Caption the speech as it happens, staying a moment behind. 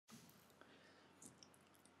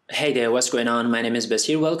Hey there, what's going on? My name is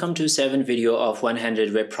Basir. Welcome to 7th video of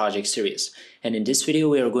 100 web project series. And in this video,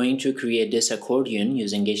 we are going to create this accordion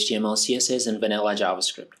using HTML, CSS, and vanilla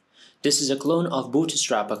JavaScript. This is a clone of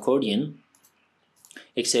Bootstrap Accordion,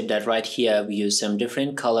 except that right here we use some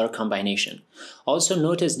different color combination. Also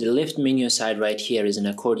notice the left menu side right here is an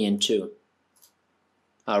accordion too.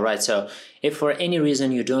 Alright, so if for any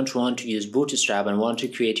reason you don't want to use Bootstrap and want to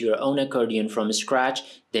create your own accordion from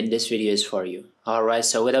scratch, then this video is for you. Alright,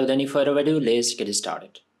 so without any further ado, let's get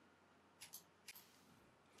started.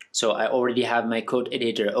 So I already have my code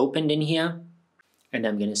editor opened in here, and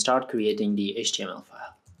I'm going to start creating the HTML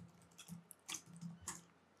file.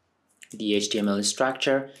 The HTML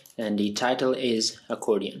structure and the title is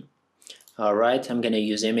accordion. Alright, I'm going to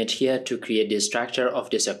use image here to create the structure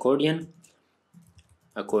of this accordion.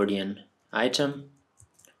 Accordion item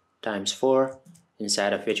times 4,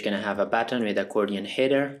 inside of which going to have a button with accordion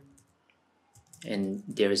header, and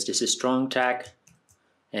there is this strong tag,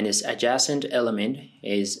 and its adjacent element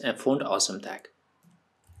is a font awesome tag.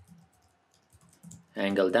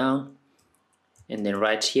 Angle down, and then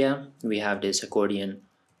right here we have this accordion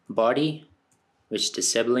body, which is the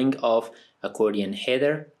sibling of accordion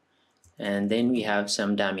header, and then we have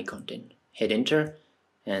some dummy content. Hit enter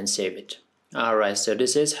and save it. Alright, so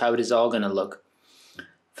this is how it is all gonna look.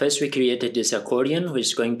 First we created this accordion, which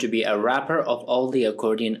is going to be a wrapper of all the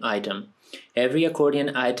accordion item. Every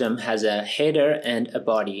accordion item has a header and a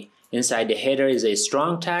body. Inside the header is a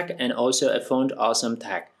strong tag and also a font awesome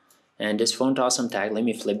tag. And this font awesome tag, let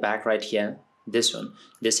me flip back right here. This one,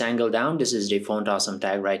 this angle down, this is the font awesome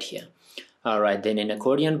tag right here. Alright, then in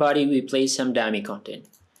accordion body we place some dummy content.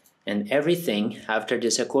 And everything after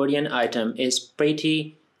this accordion item is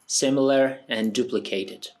pretty similar and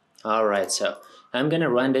duplicated. Alright, so I'm gonna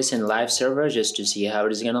run this in live server just to see how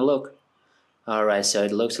it is gonna look. Alright, so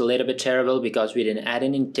it looks a little bit terrible because we didn't add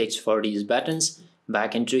any text for these buttons.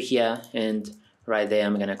 Back into here, and right there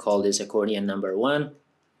I'm gonna call this accordion number 1.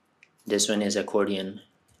 This one is accordion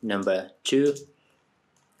number 2,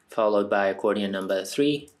 followed by accordion number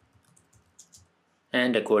 3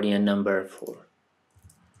 and accordion number 4.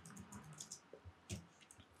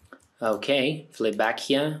 Okay, flip back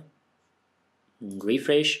here and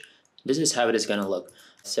refresh. This is how it is gonna look.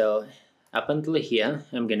 So up until here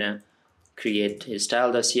I'm gonna create a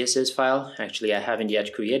style.css file. Actually I haven't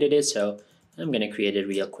yet created it, so I'm gonna create it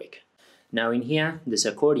real quick. Now in here this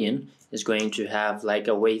accordion is going to have like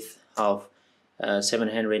a width of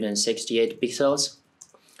 768 pixels,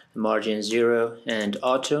 margin 0 and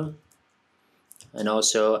auto, and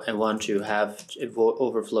also I want to have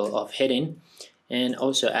overflow of heading, and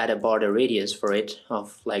also add a border radius for it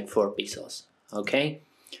of like 4 pixels. Okay,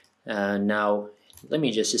 now let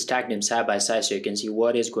me just stack them side by side so you can see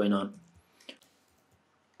what is going on.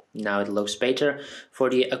 Now it looks better. For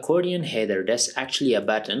the accordion header, that's actually a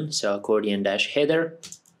button, so accordion dash header.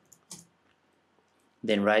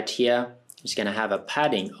 Then right here it's gonna have a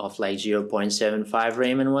padding of like 0.75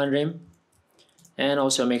 rem and 1 rem, and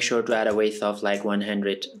also make sure to add a width of like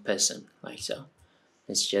 100%, like so.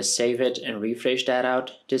 Let's just save it and refresh that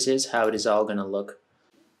out. This is how it is all gonna look.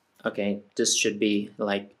 Okay, this should be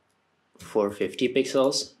like 450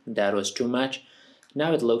 pixels. That was too much.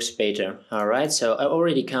 Now it looks better. Alright, so I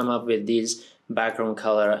already come up with these background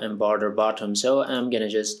color and border bottom, so I'm gonna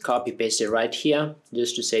just copy paste it right here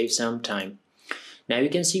just to save some time. Now you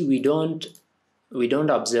can see we don't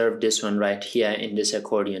observe this one right here in this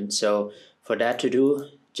accordion. So for that to do,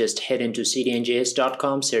 just head into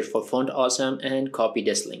cdnjs.com, search for font awesome, and copy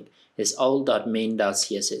this link. It's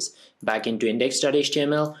all.main.css. Back into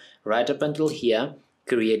index.html, right up until here,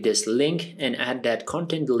 create this link and add that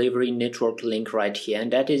content delivery network link right here,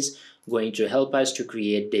 and that is going to help us to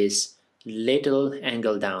create this little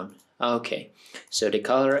angle down. Okay, so the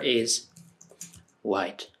color is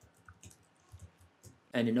white.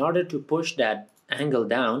 And in order to push that angle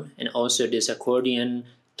down and also this accordion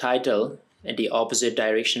title in the opposite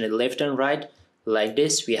direction at left and right like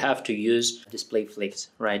this, we have to use display flicks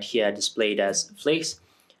right here, displayed as flicks,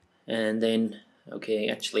 and then okay,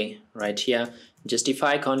 actually right here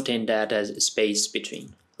justify content that has space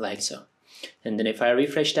between, like so. And then if I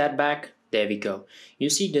refresh that back, there we go. You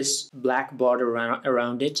see this black border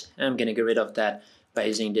around it. I'm gonna get rid of that by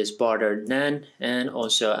using this border none and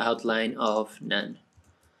also outline of none.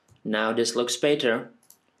 Now this looks better.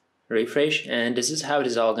 Refresh, and this is how it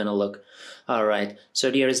is all gonna look. Alright, so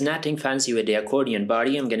there is nothing fancy with the accordion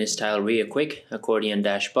body. I'm gonna style real quick. Accordion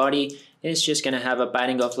dash body. It's just gonna have a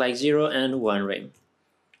padding of like 0 and 1 rem.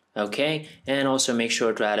 Okay, and also make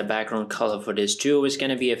sure to add a background color for this too. It's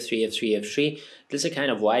gonna be F3, F3, F3. This is a kind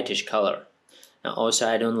of whitish color. Now also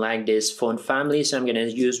I don't like this font family, so I'm gonna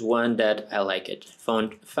use one that I like it.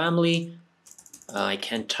 Font family, I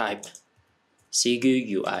can type Sigu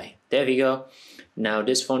UI. There we go. Now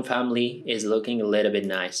this font family is looking a little bit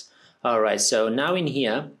nice. Alright, so now in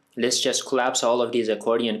here, let's just collapse all of these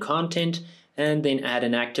accordion content and then add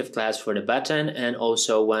an active class for the button and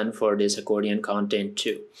also one for this accordion content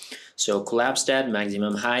too. So collapse that,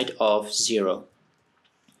 maximum height of 0.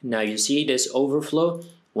 Now you see this overflow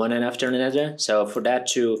one after another. So for that,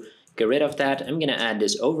 to get rid of that, I'm gonna add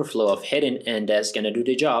this overflow of hidden, and that's gonna do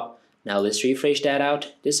the job. Now let's refresh that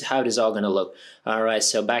out. This is how this is all gonna look. Alright,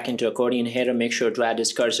 so back into accordion header, make sure to add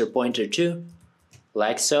this cursor pointer too,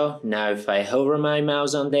 like so. Now if I hover my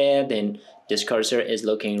mouse on there, then this cursor is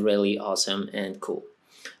looking really awesome and cool.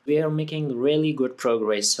 We are making really good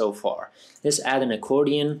progress so far. Let's add an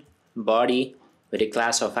accordion body with a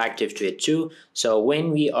class of active to it too. So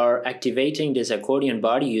when we are activating this accordion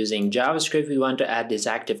body using JavaScript, we want to add this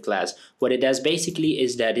active class. What it does basically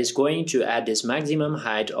is that it's going to add this maximum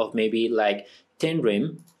height of maybe like 10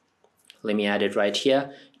 rem. Let me add it right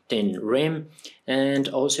here, 10 rem. And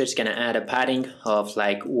also it's gonna add a padding of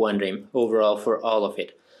like 1 rem overall for all of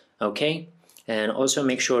it. Okay, and also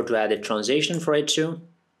make sure to add a transition for it too.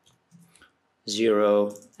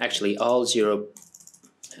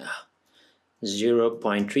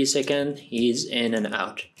 0.3 second is in and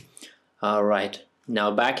out. Alright,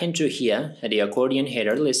 now back into here at the accordion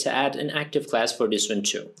header, let's add an active class for this one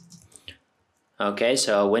too. Okay,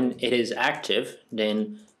 so when it is active,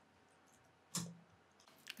 then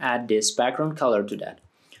add this background color to that.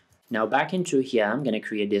 Now back into here, I'm going to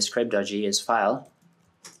create this script.js file,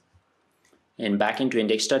 and back into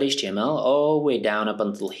index.html all the way down up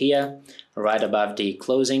until here, right above the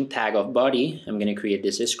closing tag of body, I'm going to create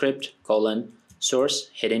this script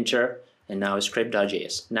 :source, hit enter, and now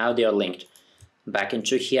script.js. Now they are linked. Back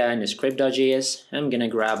into here in the script.js, I'm going to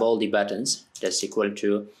grab all the buttons. That's equal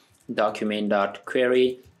to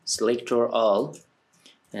document.query selector all,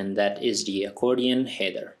 and that is the accordion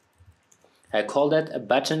header. I call that a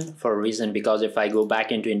button for a reason, because if I go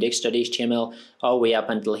back into index.html all the way up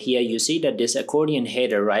until here, you see that this accordion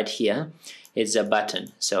header right here is a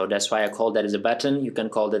button. So that's why I call that as a button. You can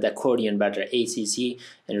call that accordion button,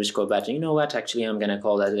 acc_button. You know what? Actually, I'm going to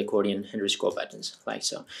call that accordion_buttons, like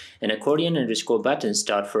so. An accordion_button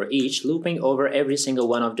start for each, looping over every single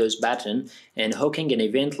one of those buttons and hooking an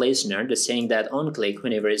event listener that's saying that on click,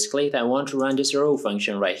 whenever it's clicked, I want to run this row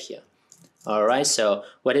function right here. Alright, so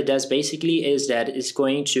what it does basically is that it's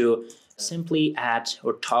going to simply add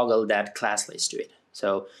or toggle that class list to it.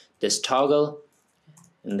 So this toggle,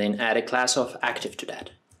 and then add a class of active to that,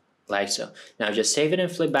 like so. Now just save it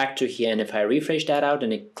and flip back to here, and if I refresh that out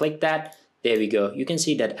and I click that, there we go. You can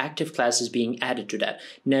see that active class is being added to that.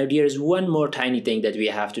 Now there's one more tiny thing that we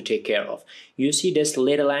have to take care of. You see this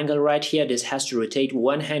little angle right here? This has to rotate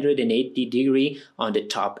 180 degrees on the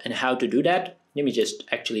top. And how to do that? Let me just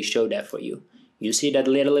actually show that for you. You see that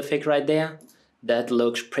little effect right there? That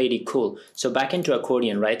looks pretty cool. So back into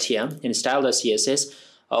accordion right here in style.css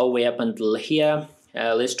all the way up until here.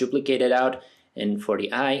 Let's duplicate it out, and for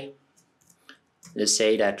the eye, let's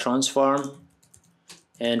say that transform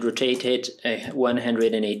and rotate it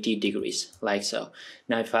 180 degrees, like so.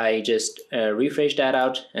 Now if I just refresh that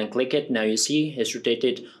out and click it, now you see it's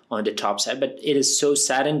rotated on the top side, but it is so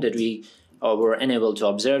sudden that we were unable to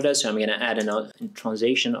observe that, so I'm going to add a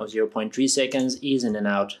transition of 0.3 seconds, ease in and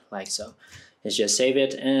out, like so. Let's just save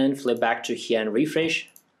it and flip back to here and refresh.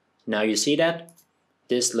 Now you see that?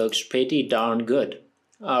 This looks pretty darn good.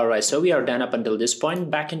 Alright, so we are done up until this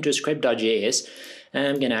point. Back into script.js.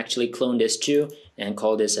 I'm going to actually clone this too and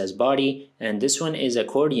call this as body. And this one is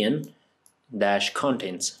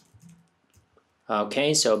accordion-contents.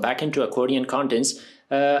 Okay, so back into accordion contents.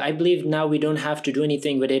 I believe now we don't have to do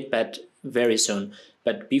anything with it, but very soon.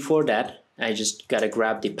 But before that, I just got to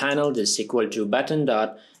grab the panel. This is equal to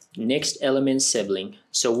button.next element sibling.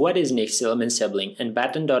 So what is next element sibling? And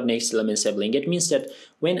button.next element sibling, it means that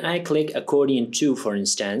when I click accordion 2, for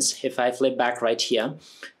instance, if I flip back right here,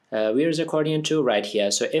 where's accordion 2? Right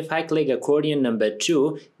here. So if I click accordion number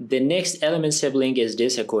 2, the next element sibling is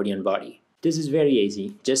this accordion body. This is very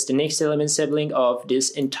easy. Just the next element sibling of this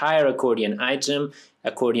entire accordion item,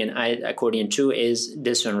 accordion 2 is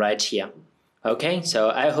this one right here. Okay,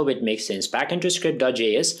 so I hope it makes sense. Back into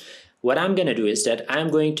script.js. What I'm going to do is that I'm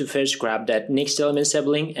going to first grab that next element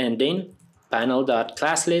sibling and then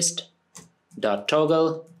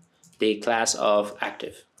panel.classList.toggle the class of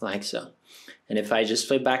active, like so. And if I just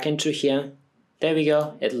flip back into here, there we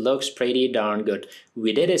go. It looks pretty darn good.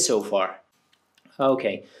 We did it so far.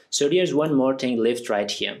 Okay, so there's one more thing left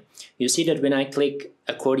right here. You see that when I click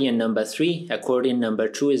accordion number 3, accordion number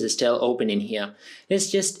 2 is still open in here.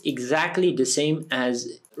 It's just exactly the same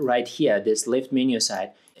as right here, this left menu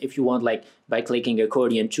side. If you want, like by clicking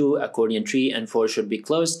accordion 2, accordion 3 and 4 should be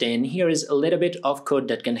closed, then here is a little bit of code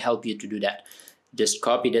that can help you to do that. Just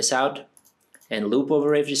copy this out and loop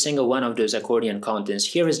over every single one of those accordion contents.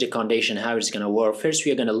 Here is the condition, how it's going to work. First,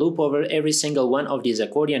 we are going to loop over every single one of these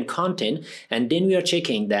accordion content, and then we are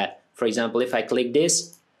checking that. For example, if I click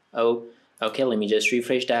this, oh, okay, let me just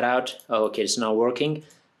refresh that out. Oh, okay, it's not working.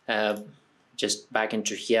 Just back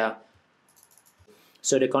into here.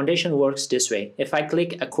 So the condition works this way. If I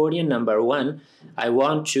click accordion number 1, I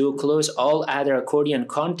want to close all other accordion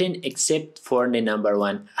content except for the number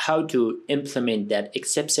 1. How to implement that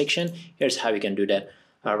except section? Here's how you can do that.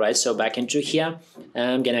 Alright, so back into here.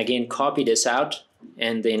 I'm gonna again copy this out,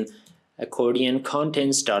 and then accordion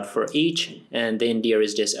contents dot for each, and then there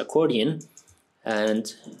is this accordion,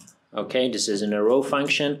 and okay, this is in a row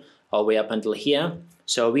function all the way up until here.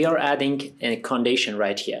 So we are adding a condition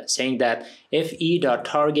right here saying that if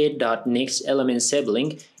e.target.next element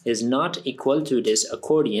sibling is not equal to this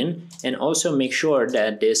accordion, and also make sure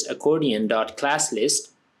that this accordion.classList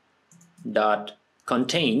dot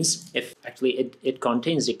contains, if actually it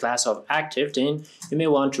contains the class of active, then you may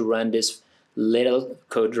want to run this little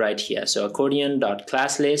code right here. So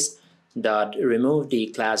accordion.classList dot remove the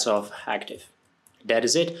class of active. That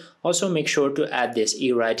is it. Also make sure to add this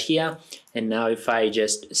e right here, and now if I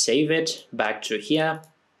just save it back to here,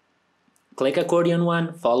 click accordion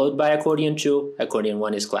 1 followed by accordion 2, accordion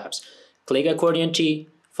 1 is collapsed. Click accordion T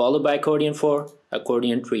followed by accordion 4,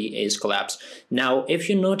 accordion 3 is collapsed. Now if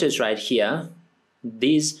you notice right here,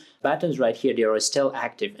 these buttons right here, they are still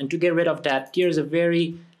active, and to get rid of that, there's a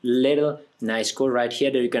very little nice code right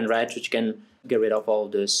here that you can write which can get rid of all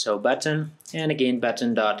this. So button, and again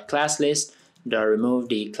button.classList dot remove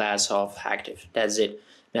the class of active. That's it.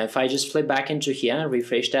 Now if I just flip back into here,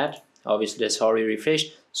 refresh that, obviously that's already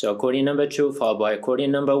refreshed. So accordion number 2 followed by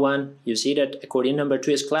accordion number 1, you see that accordion number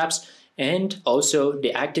 2 is collapsed, and also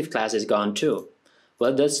the active class is gone too.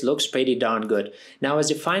 Well, this looks pretty darn good. Now as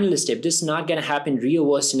the final step, this is not going to happen in real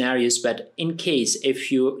world scenarios, but in case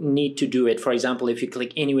if you need to do it, for example, if you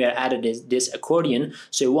click anywhere added this accordion,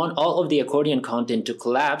 so you want all of the accordion content to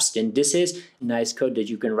collapse, then this is nice code that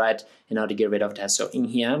you can write in order to get rid of that. So in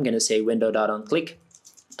here, I'm going to say window.onClick,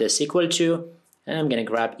 this equal to, and I'm going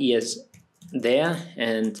to grab e as there,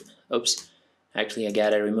 and oops, actually I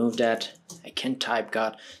gotta remove that. I can't type,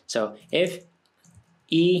 God. So if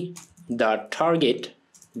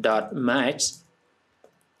e.target.max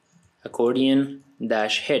accordion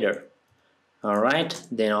dash header. Alright,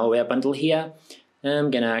 then all the way up until here,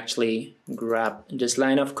 I'm gonna actually grab this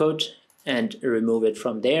line of code and remove it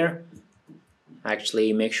from there.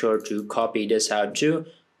 Actually make sure to copy this out too,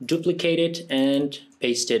 duplicate it and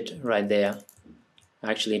paste it right there.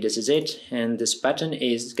 Actually this is it, and this button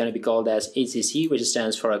is going to be called as ACC, which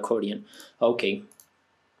stands for accordion. Okay,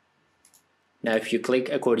 now if you click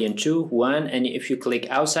accordion 2, 1, and if you click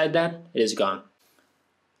outside that, it is gone.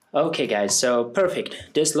 Okay guys, so perfect.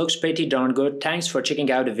 This looks pretty darn good. Thanks for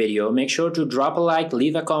checking out the video. Make sure to drop a like,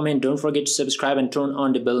 leave a comment, don't forget to subscribe and turn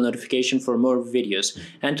on the bell notification for more videos.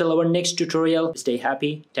 Until our next tutorial, stay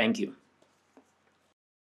happy. Thank you.